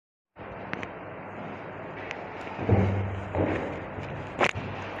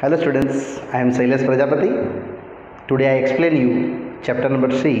Hello students, I am Sailesh Prajapati. Today I explain you chapter number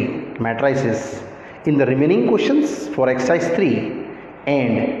 3 matrices in the remaining questions for exercise 3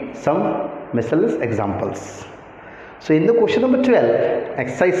 and some miscellaneous examples. So in the question number 12,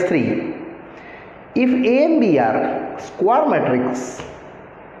 exercise 3, if A and B are square matrix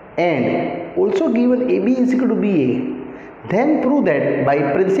and also given AB is equal to BA, then prove that by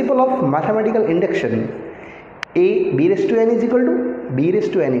principle of mathematical induction A B raised to n is equal to B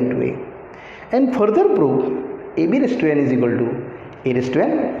raised to n into A, and further prove A B raised to n is equal to A raised to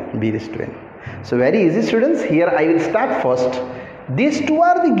n B raised to n. So very easy students. Here I will start first. These two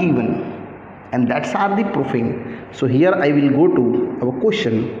are the given and that's are the proving. So here I will go to our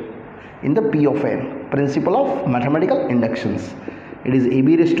question in the P of n, principle of mathematical inductions. It is A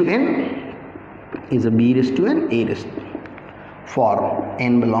B raised to n is a B raised to n A raised for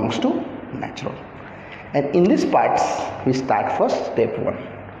n belongs to natural. And in this parts we start first step 1.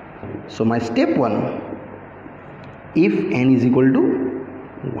 So my step 1, if n is equal to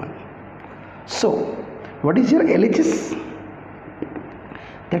 1. So what is your LHS?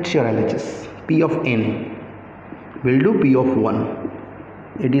 That's your LHS. P of n will do P of 1.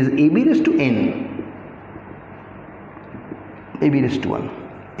 It is AB raised to n, AB raised to 1,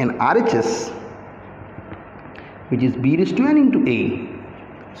 and RHS, which is B raised to n into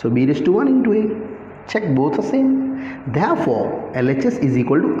A. So B raised to 1 into A. Check both the same. Therefore LHS is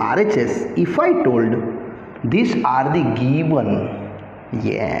equal to RHS. If I told these are the given,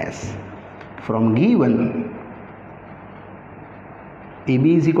 yes, from given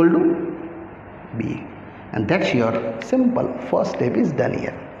AB is equal to B, and that's your simple first step is done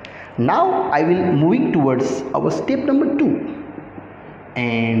here. Now I will moving towards our step number 2,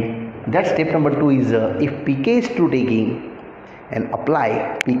 and that step number 2 is if PK is true, taking and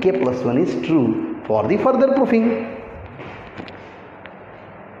apply PK plus 1 is true for the further proving.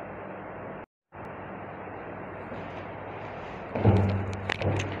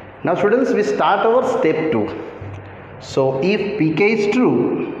 Now students, we start our step 2. So if PK is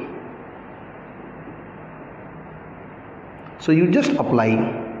true, so you just apply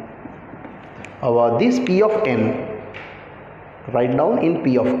our this P of n, write down in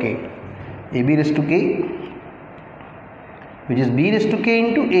P of k, AB raised to k, which is B raised to k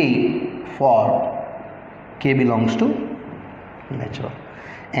into A for k belongs to natural.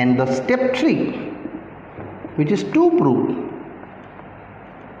 And the step 3, which is to prove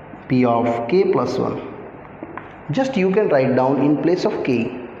P of k plus 1, just you can write down in place of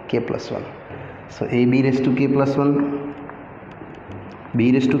k, k plus 1. So AB raised to k plus 1,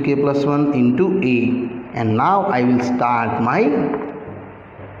 B raised to k plus 1 into A, and now I will start my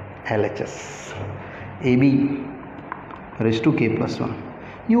LHS. AB raised to k plus 1.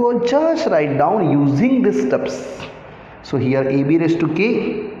 You will just write down using these steps. So here AB raised to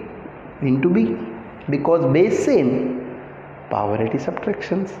k into B, because base same, power 80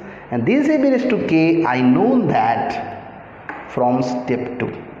 subtractions, and this AB raised to k I know that from step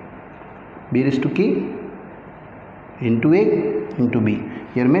 2, B raised to k into A into B,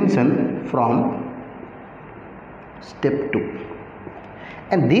 here mentioned from step 2.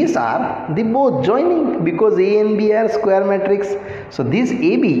 And these are the both joining, because A and B are square matrix. So this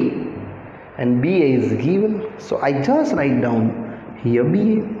AB and BA is given. So I just write down here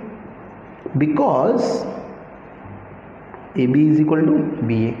BA, because AB is equal to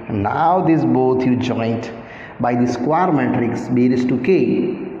BA. Now this both you joined by the square matrix B raised to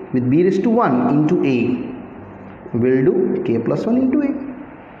k with B raised to 1 into A will do k plus 1 into A,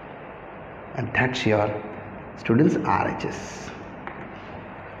 and that's your students RHS.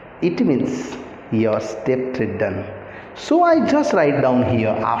 It means your step 3 done. So I just write down here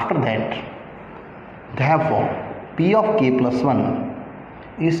after that, therefore P of k plus 1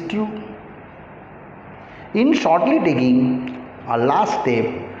 is true. In shortly taking a last step,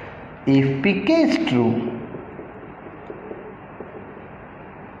 if PK is true,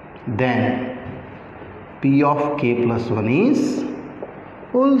 then P of k plus 1 is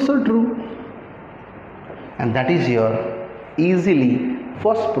also true, and that is your easily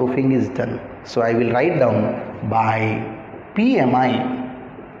first proving is done. So I will write down by PMI,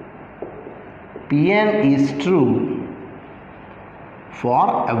 Pn is true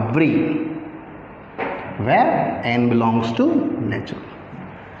for every where n belongs to natural.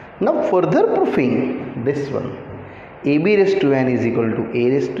 Now further proving this one, AB raised to n is equal to A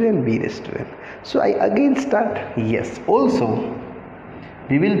raised to n, B raised to n. So I again start, yes, also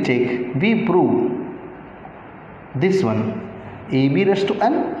we will check, we prove this one, AB raised to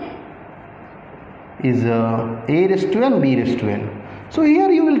n is A raised to n, B raised to n. So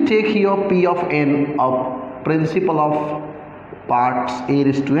here you will take here P of n of principle of parts a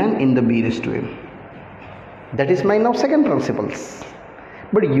raised to n in the b raised to n. That is my now second principles.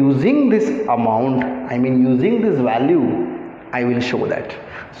 But using this amount, I mean using this value, I will show that.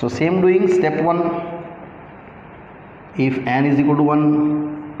 So same doing, step 1. If n is equal to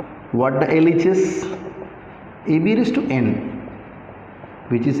 1, what the LHS? ab raised to n,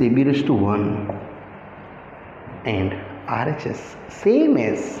 which is ab raised to 1, and RHS same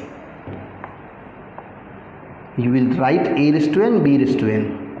as, you will write a raised to n, b raised to n.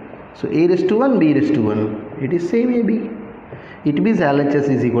 So a raised to 1, b raised to 1, it is same ab. It means LHS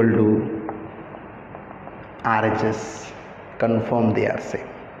is equal to RHS. Confirm they are same.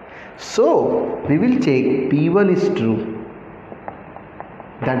 So we will check P1 is true.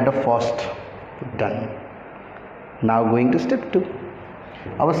 That the first done. Now going to step 2.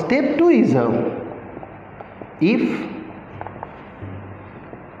 Our step 2 is if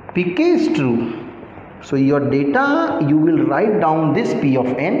Pk is true. So your data, you will write down this P of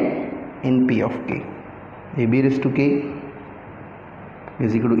n in P of k. ab raised to k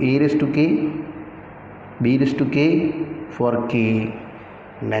is equal to a raised to k, b raised to k for k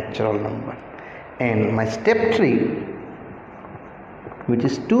natural number. And my step 3, which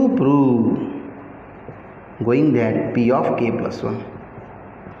is to prove, going that P of k plus 1.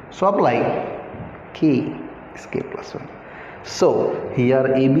 So apply k is k plus 1. So here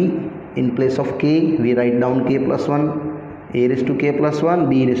AB in place of k, we write down k plus 1, a raised to k plus 1,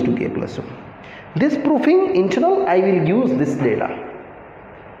 b raised to k plus 1. This proofing internal, I will use this data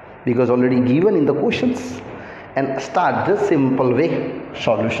because already given in the questions, and start the simple way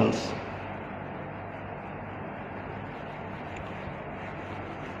solutions.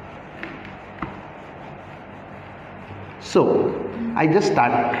 So I just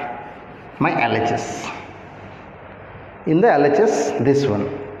start my LHS. In the LHS, this one,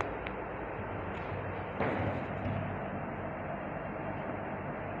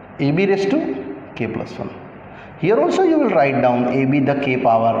 AB raised to k plus 1. Here also you will write down AB the k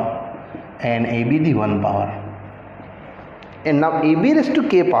power and AB the 1 power. And now AB raised to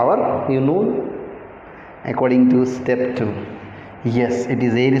k power, you know, according to step 2. Yes, it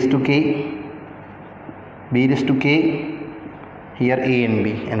is a raised to k, b raised to k, here a and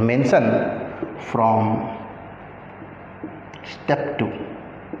b, and mention from step 2.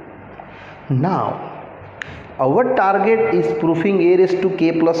 Now our target is proving a raised to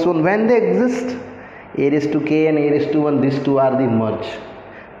k plus 1 when they exist. A raised to k and a raised to 1, these two are the merge.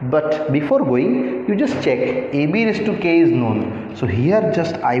 But before going, you just check AB raised to k is known. So here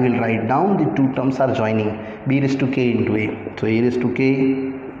just I will write down the two terms are joining, b raised to k into a. So a raised to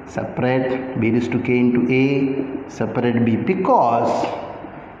k separate, b raised to k into a separate b, because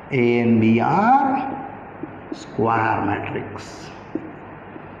a and b are square matrix.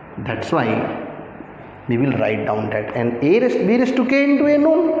 That's why we will write down that. And b raised to k into a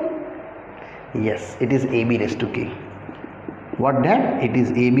known. Yes, it is ab raised to k. What that? It is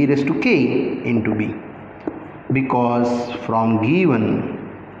ab raised to k into b, because from given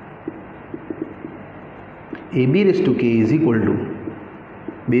ab raised to k is equal to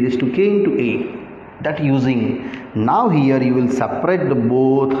b raised to k into a, that using, now here you will separate the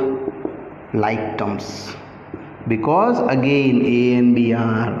both like terms, because again a and b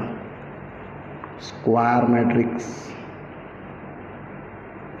are square matrix.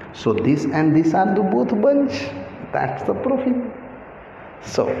 So this and this are the both bunch. That's the proving.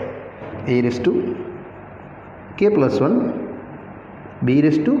 So a raised to k plus 1, b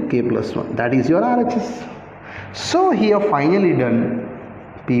raised to k plus 1, that is your RHS. So here finally done,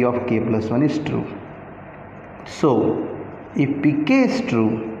 p of k plus 1 is true. So if pk is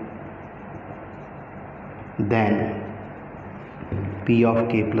true, then p of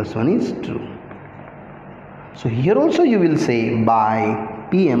k plus 1 is true. So here also you will say by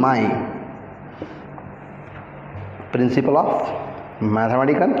PMI, principle of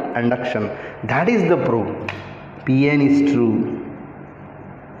mathematical induction, that is the proof. Pn is true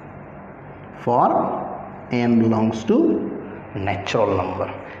for n belongs to natural number,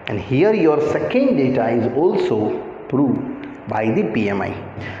 and here your second data is also proved by the PMI.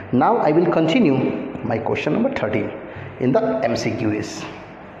 Now I will continue my question number 13 in the MCQs.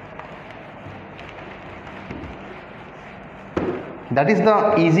 That is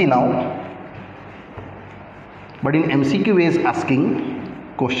the easy now, but in MCQ is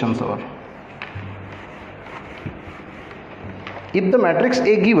asking questions over. If the matrix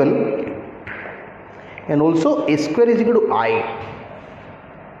A given and also A square is equal to I,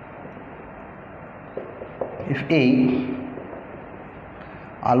 if A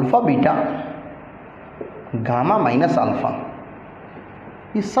alpha beta gamma minus alpha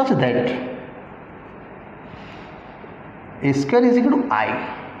is such that A square is equal to I,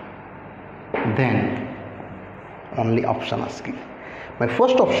 then only option asking. My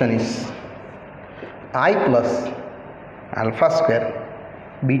first option is I plus alpha square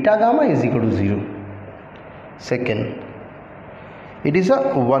beta gamma is equal to 0. Second, it is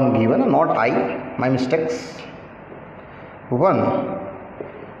a 1 given, not I, my mistakes. 1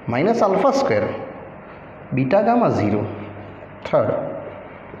 minus alpha square beta gamma 0. Third,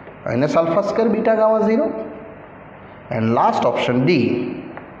 minus alpha square beta gamma 0. And last option D.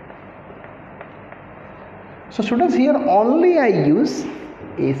 So students, here only I use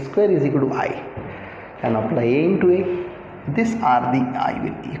a square is equal to I and apply a into a. These are the I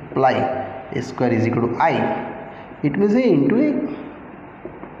will apply a square is equal to I. It means a into a.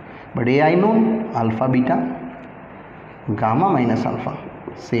 But a I known, alpha beta gamma minus alpha,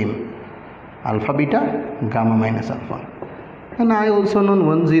 same alpha beta gamma minus alpha, and I also known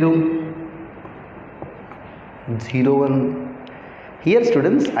 1 0 0 1. Here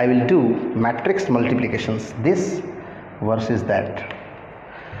students, I will do matrix multiplications, this versus that.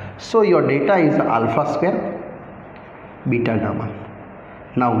 So your data is alpha square beta gamma.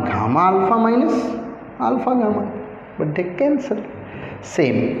 Now gamma alpha minus alpha gamma, but they cancel.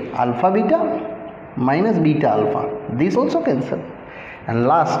 Same alpha beta minus beta alpha, these also cancel. And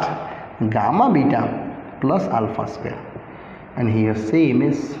last gamma beta plus alpha square, and here same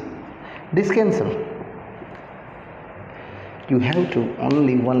is this cancel. You have to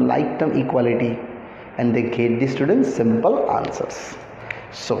only one like term equality and they get the students simple answers.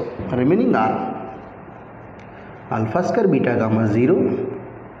 So remaining are alpha square beta gamma 0,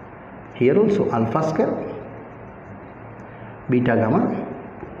 here also alpha square beta gamma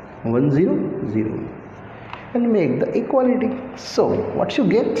 1 0 0, and make the equality. So what you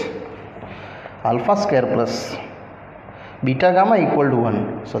get, alpha square plus beta gamma equal to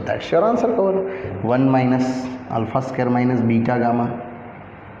 1, so that's your answer cover. 1 minus alpha square minus beta gamma,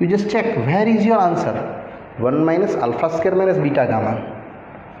 you just check where is your answer. 1 minus alpha square minus beta gamma,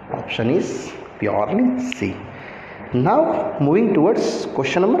 option is purely C. Now moving towards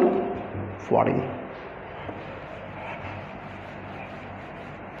question number 14.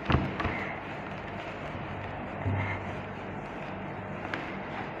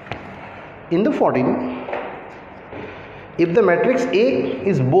 In the 14, if the matrix A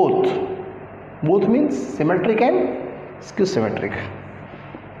is both means symmetric and skew symmetric.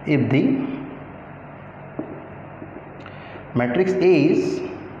 If the matrix A is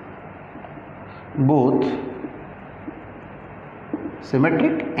both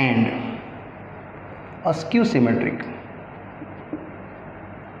symmetric and a skew symmetric,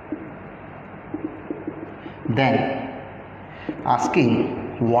 then asking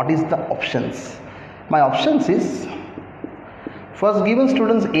what is the options. My options is, first given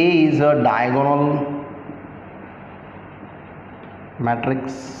students, A is a diagonal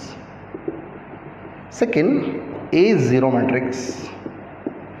matrix. Second, A is zero matrix.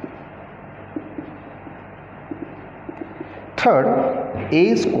 Third, A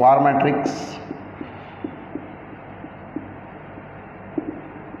is square matrix.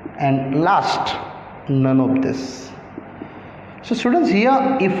 And last, none of this. So students,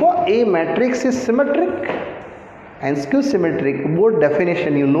 here if a matrix is symmetric and skew symmetric, both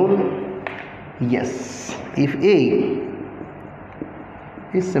definition you know. Yes, if A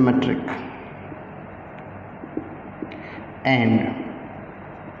is symmetric and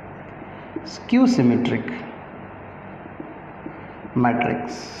skew symmetric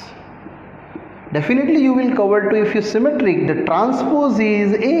matrix, definitely you will cover to, if you symmetric, the transpose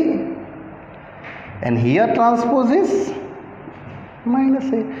is A, and here transpose is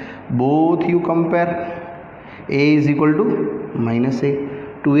minus A. Both you compare. A is equal to minus A,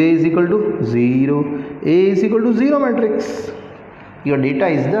 2A is equal to 0, A is equal to 0 matrix. Your data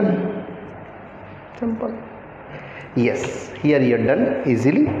is done. Simple. Yes, here you are done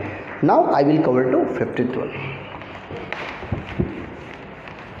easily. Now I will cover to 15th one.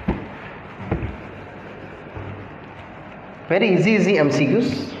 Very easy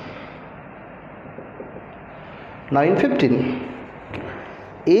MCQs. Now in 15,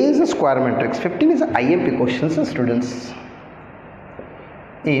 A is a square matrix. 15 is IMP questions, students.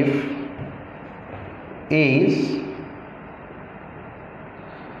 If A is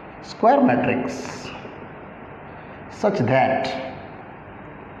square matrix such that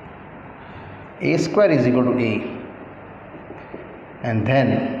A square is equal to A, and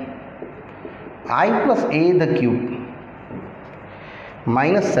then I plus A the cube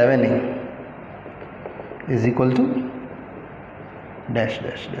minus 7A is equal to dash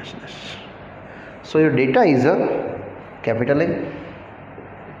dash dash dash. So your data is a capital A,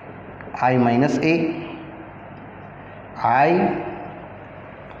 I minus A, I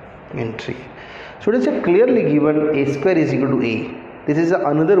in 3. So it is clearly given a square is equal to a. This is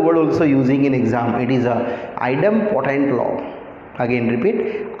another word also using in exam. It is a idempotent law. Again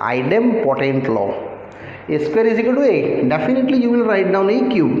repeat, idempotent law. A square is equal to a. Definitely you will write down a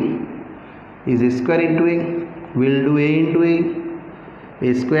cube is a square into a. Will do a into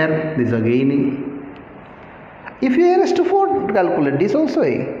a square. This again a. If you a raised to 4, calculate this also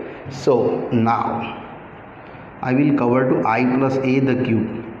a. So now I will cover to I plus a the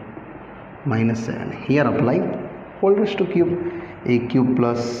cube minus 7. Here apply whole raised to cube. A cube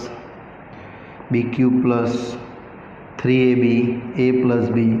plus b cube plus 3ab a plus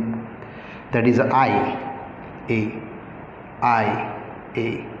b, that is I a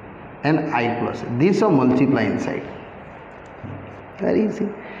and I plus. These are multiply inside. Very easy.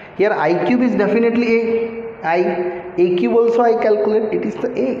 Here I cube is definitely a cube also I calculate, it is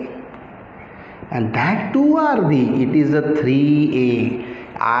the a, and that two are the, it is the 3a.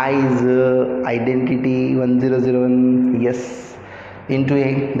 I is identity 1001, yes, into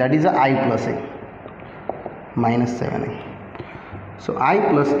a, that is a I plus a minus 7a. So I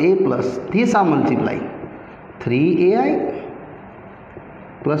plus a plus, these are multiply, 3ai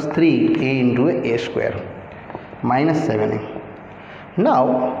plus 3a into a square minus 7a.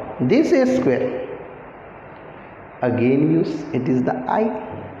 Now this a square again use, it is the I.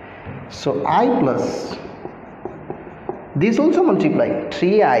 So I plus this also multiply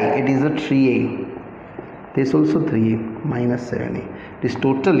 3i, it is a 3a, this also 3a minus 7a. This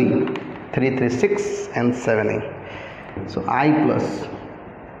totally 3, 3, 6 and 7a. So I plus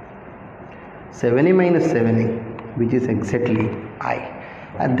 7a minus 7a, which is exactly I,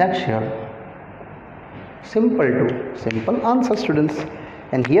 and that's your simple answer, students.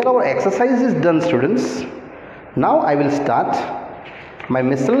 And here our exercise is done, students. Now I will start my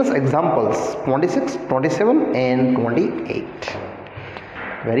miscellaneous examples 26, 27 and 28.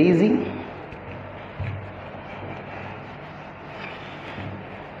 Very easy.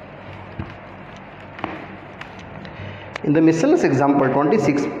 In the miscellaneous example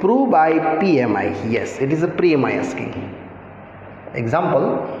 26, prove by PMI. Yes, it is a PMI asking.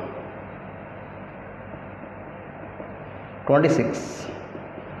 Example 26.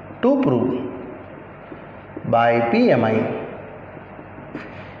 To prove by PMI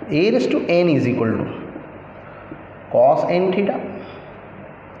a raised to n is equal to cos n theta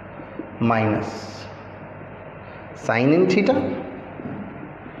minus sin n theta,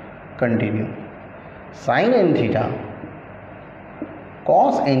 continue, sin n theta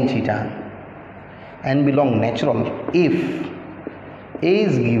cos n theta, and belong natural if a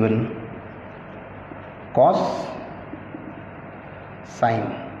is given cos sin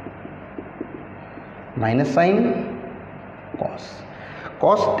minus sin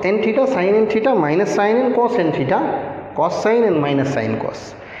cos n theta sin n theta minus sin n cos n theta cos sin and minus sin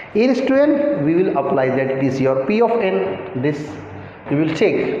cos. A raised to n, we will apply that it is your p of n. This you will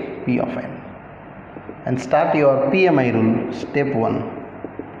take p of n and start your PMI rule. Step 1,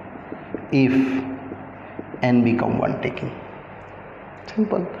 if n become 1 taking.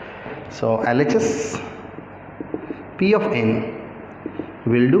 Simple. So LHS p of n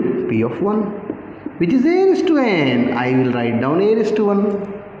will do p of 1, which is a raised to n. I will write down a raised to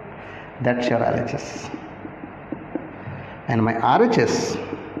 1. That's your LHS. And my RHS,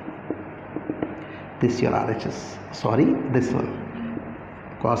 this your RHS. Sorry, this one.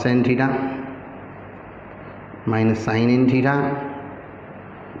 Cos n theta minus sin n theta,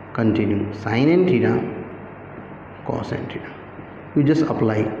 continue, sin n theta cos n theta. You just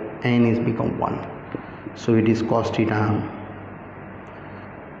apply, n is become 1. So it is cos theta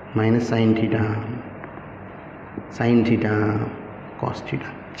minus sin theta cos theta.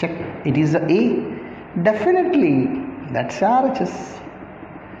 Check, it is a definitely, that's RHS.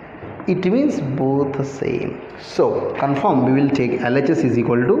 It means both the same. So confirm, we will take LHS is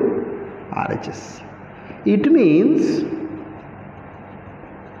equal to RHS. It means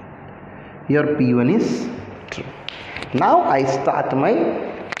your P1 is true. Now I start my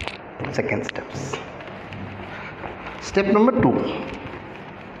second steps. Step number 2.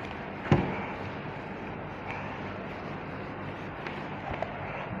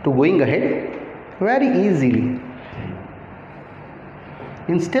 To going ahead very easily.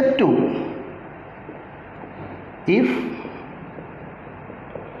 In step 2, if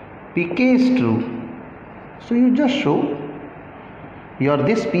Pk is true, so you just show your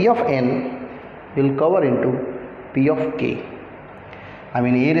this P of n will cover into P of k. I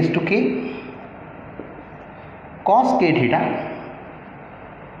mean a raised to k cos k theta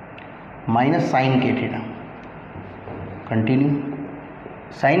minus sin k theta. Continue,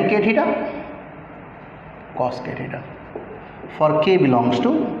 sin k theta cos k theta. for k belongs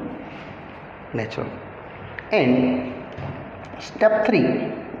to natural. And step 3,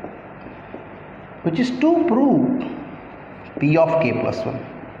 which is to prove p of k plus 1.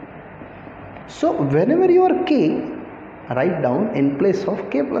 So whenever you are k, write down in place of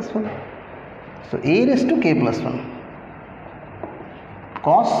k plus 1. So a raised to k plus 1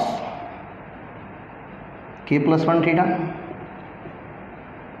 cos k plus 1 theta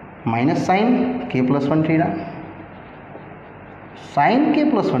minus sin k plus 1 theta sin k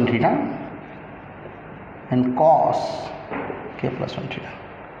plus 1 theta and cos k plus 1 theta.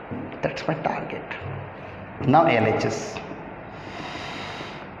 That's my target. Now LHS.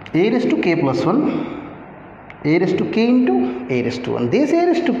 A raised to k plus 1, a raised to k into a raised to 1. This a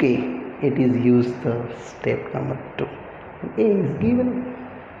raised to k, it is used the step number 2. A is given.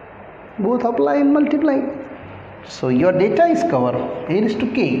 Both apply and multiply. So your data is covered. A raised to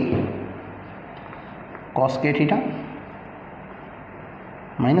k cos k theta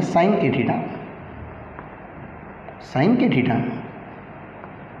minus sin k theta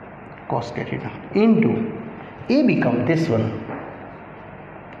cos k theta into a become this one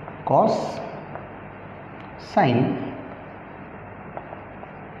cos sin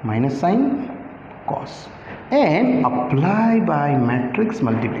minus sin cos, and apply by matrix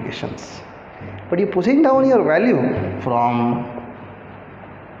multiplications. But you're pushing down your value from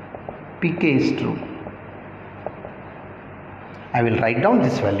pk is true. I will write down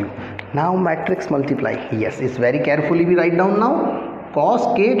this value. Now matrix multiply. Yes, it's very carefully we write down now. Cos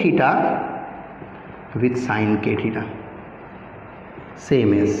k theta with sin k theta.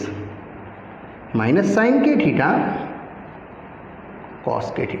 Same is minus sin k theta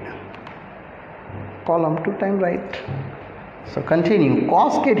cos k theta. Column 2 time right. So continue.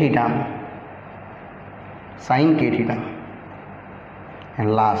 Cos k theta sin k theta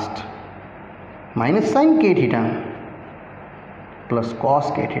and last minus sin k theta plus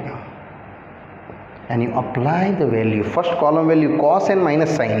cos k theta, and you apply the value. First column value cos and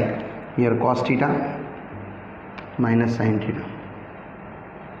minus sin. Here cos theta minus sin theta,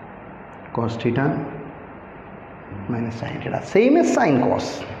 cos theta minus sin theta. Same as sin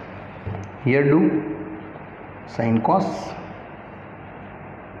cos. Here do sin cos,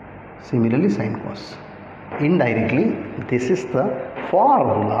 similarly sin cos. Indirectly, this is the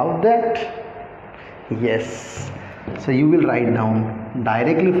formula of that. Yes. So you will write down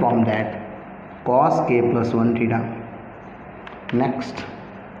directly from that cos k plus 1 theta. Next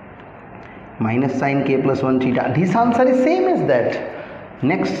minus sin k plus 1 theta. This answer is same as that.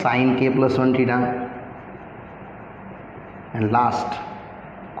 Next sin k plus 1 theta. And last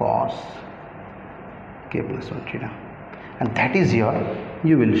cos k plus 1 theta. And that is your,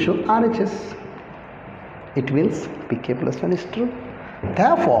 you will show RHS. It means pk plus 1 is true.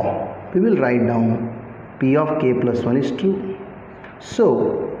 Therefore, we will write down p of k plus 1 is true.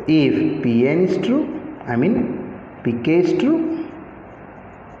 So, if pn is true, I mean pk is true,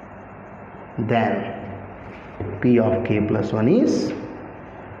 then p of k plus 1 is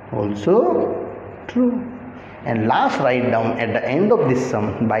also true. And last write down at the end of this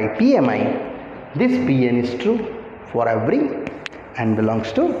sum by PMI, this pn is true for every and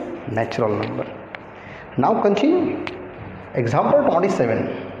belongs to natural number. Now continue. Example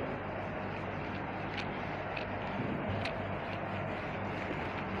 27.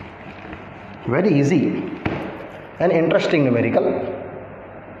 Very easy and interesting numerical.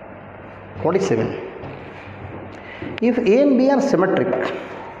 27. If A and B are symmetric,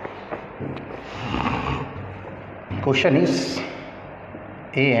 question is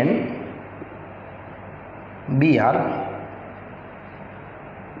A and B are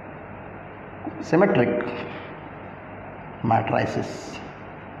symmetric matrices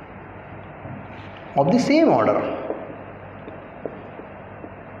of the same order.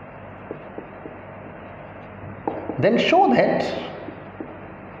 Then show that,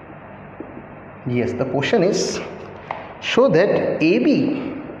 yes, the question is show that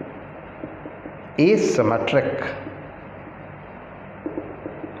AB is symmetric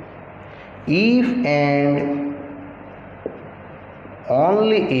if and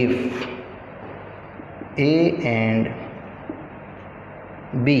only if A and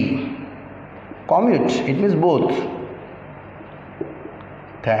B commute, it means both,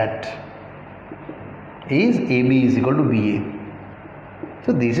 that is AB is equal to BA.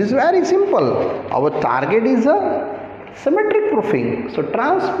 So this is very simple. Our target is a symmetric proofing. So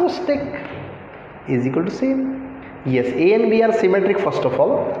transpose take is equal to same. Yes, A and B are symmetric first of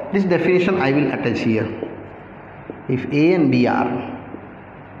all. This definition I will attach here. If A and B are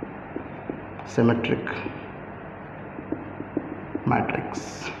symmetric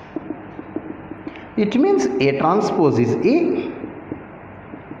matrix, It means A transpose is A,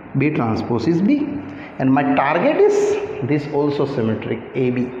 B transpose is B, and my target is this also symmetric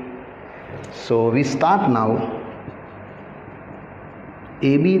AB. So we start now.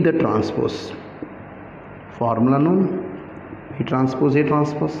 AB the transpose, formula known, B transpose A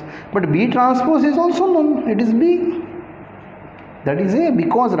transpose, but B transpose is also known, it is B, that is A,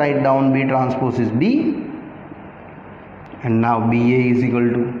 because write down B transpose is B, and now BA is equal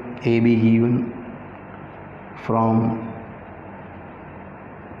to AB given from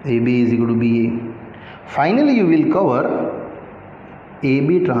AB is equal to BA. Finally you will cover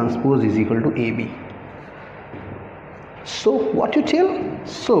AB transpose is equal to AB. So what you tell?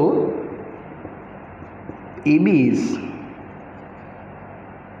 So AB is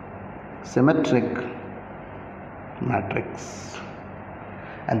symmetric matrix,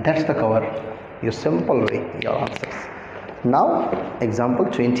 and that's the cover, your simple way, your answers. Now example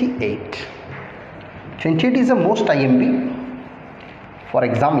 28. 28 is the most IMP for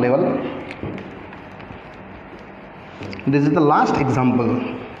exam level. This is the last example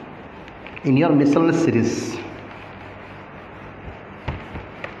in your miscellaneous series.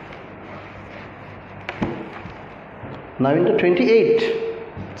 Now in the 28,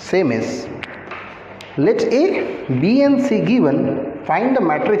 same as, let A, B and C given, find the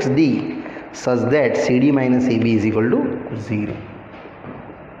matrix D such that CD minus AB is equal to 0.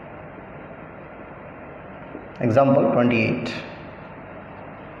 Example 28.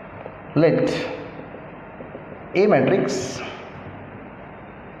 Let A matrix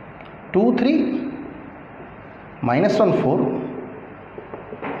 2 3 minus 1 4,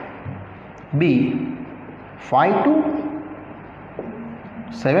 B 5 2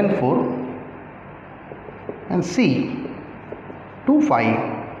 7 4, and C 2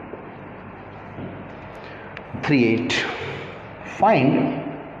 5 3 8. Find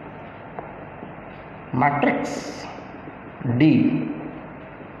matrix D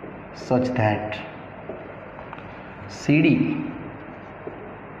such that CD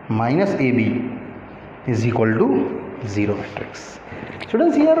minus AB is equal to 0 matrix.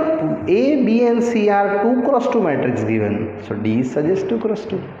 Students, here A, B and C are 2 cross 2 matrix given. So D suggests 2 cross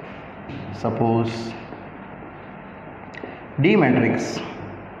 2. Suppose D matrix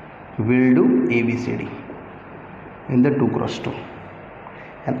will do ABCD in the 2 cross 2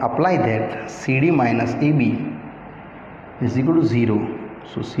 and apply that CD minus AB is equal to 0.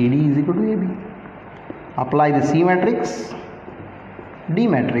 So CD is equal to AB. Apply the C matrix, D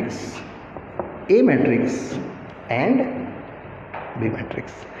matrix, A matrix and B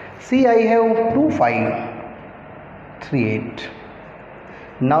matrix. See, I have 2 5 3 8.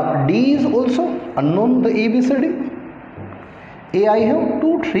 Now D is also unknown, the ABCD. A I have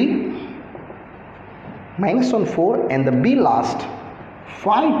 2 3 minus 1 4, and the B last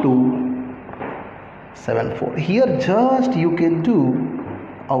 5 2 7 4. Here just you can do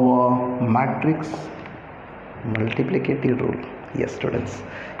our matrix multiplicative rule. Yes students.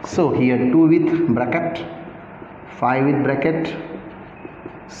 So here 2 with bracket, 5 with bracket,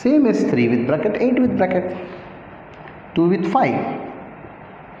 same as 3 with bracket, 8 with bracket, 2 with 5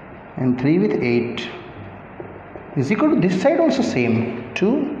 and 3 with 8 is equal to this side also same,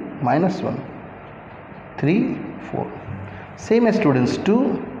 2 minus 1 3 4, same as students,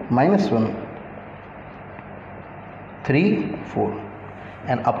 2 minus 1 3 4,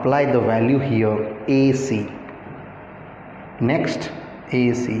 and apply the value here AC. Next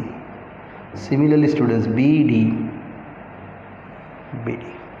AC. Similarly students, BD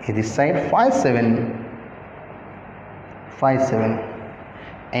in this side 5 7 5 7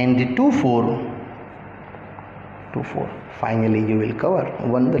 and the 2 4 2 4. Finally you will cover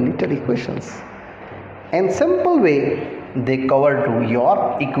one the little equations, and simple way they cover to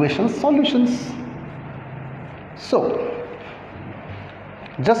your equation solutions. So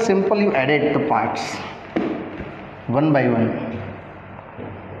just simple you added the parts one by one.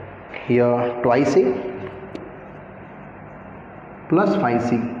 Here twice A plus 5C,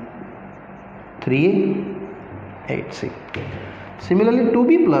 3A, 8C. Similarly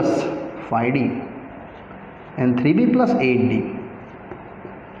 2B plus 5D and 3B plus 8D.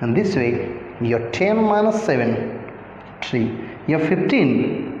 And this way your 10 minus 7, 3. You have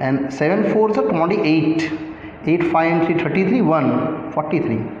 15 and 7 4s are 28. 8 5 and 3 33, 1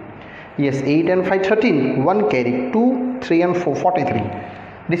 43. Yes, 8 and 5 13, 1 carry, 2 3 and 4 43.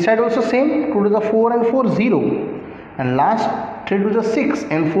 This side also same, 2 to the 4 and 4 0, and last 3 to the 6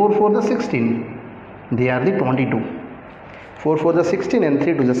 and 4 for the 16. They are the 22. 4 for the 16 and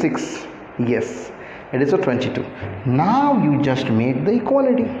 3 to the 6. Yes, it is a 22. Now you just make the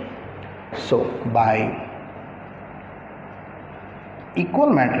equality. So by equal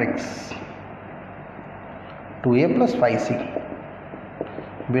matrix 2a plus 5c.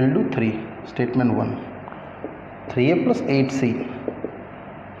 We'll do 3. Statement 1. 3a plus 8c.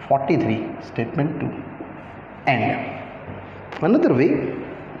 43. Statement 2. And another way,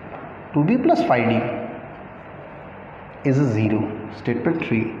 2b plus 5d is a 0. Statement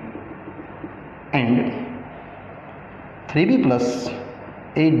 3. And 3b plus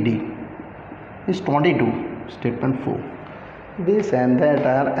 8d is 22. Statement 4. This and that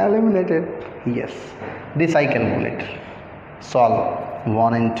are eliminated. Yes, this I calculate. Solve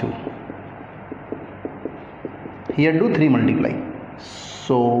 1 and 2. Here do 3 multiply.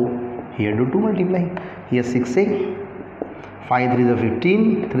 So here do 2 multiply. Here 6a. 5 3 is a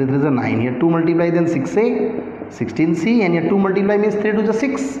 15. 3 3 is a 9. Here 2 multiply, then 6a. 16c, and here 2 multiply means 3 2 is a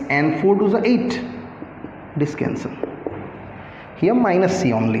 6 and 4 2 is a 8. This cancel. Here minus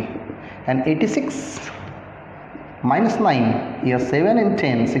c only. And 86 minus 9. Here 7 and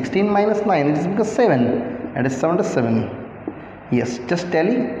 10. 16 minus 9. It is because 7. It is 77. Yes, just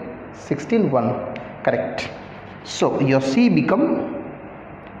tally 16 1. Correct. So your c become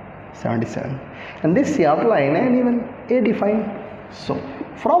 77. And this c outline and even a defined. So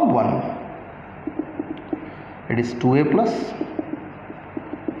from 1 it is 2a plus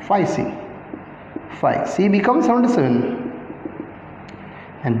 5c. 5. C becomes 77.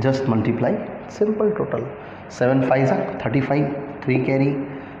 And just multiply. Simple total. 7 5s are 35. 3 carry.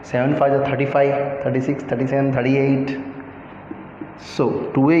 7 5s are 35. 36, 37, 38. So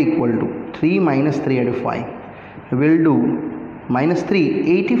 2a equal to 3 minus 3 out of 5. We will do minus 3,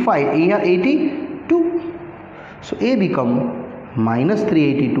 85. A here 82. So a become minus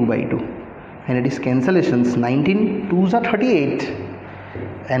 382 by 2. And it is cancellations. 19 2s are 38.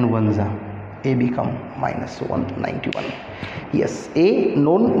 And 1s are. A become minus 191. Yes, A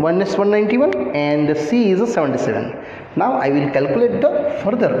known minus 191 and C is a 77. Now I will calculate the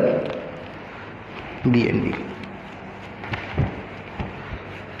further B and D.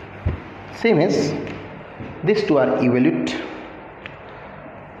 Same as these two are evaluate.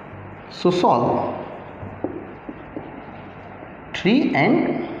 So solve 3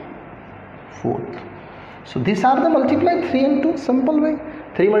 and 4th. So these are the multiply 3 and 2 simple way.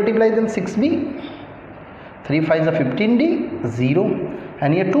 3 multiply then 6b. 3 5 is a 15d 0.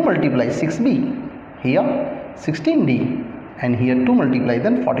 And here 2 multiply 6b. Here 16d. And here 2 multiply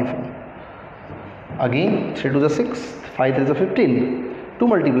then 44. Again 3 to the 6. 5 3 is a 15. 2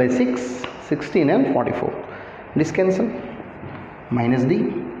 multiply 6. 16 and 44. This cancel. Minus d.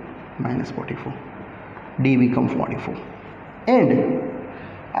 Minus 44. D become 44. And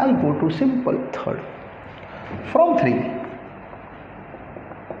I'll go to simple third. From 3.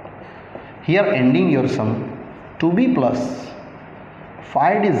 Here ending your sum 2b plus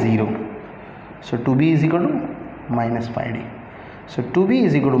 5d is 0. So 2b is equal to minus 5d. So 2b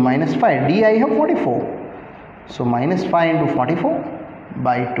is equal to minus 5. D I have 44. So minus 5 into 44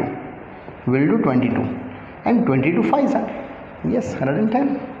 by 2. We'll do 22. And 22 5s are. Yes,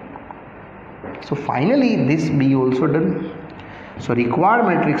 110. So finally this B also done. So required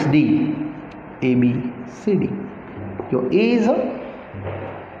matrix D, A, B, C, D. Your A is a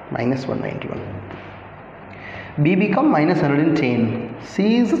minus 191. B become minus 110.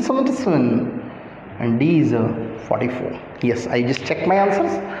 C is a 77. And D is a 44. Yes, I just checked my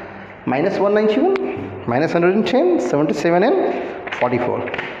answers. Minus 191, minus 110, 77 and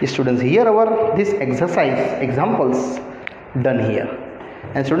 44. Students, here our this exercise examples done here.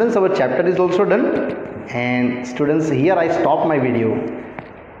 And students, our chapter is also done. And students, here I stop my video.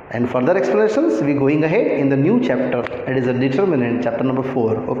 And further explanations we going ahead in the new chapter. It is a determinant, chapter number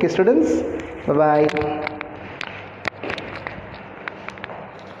 4. Okay students, bye bye.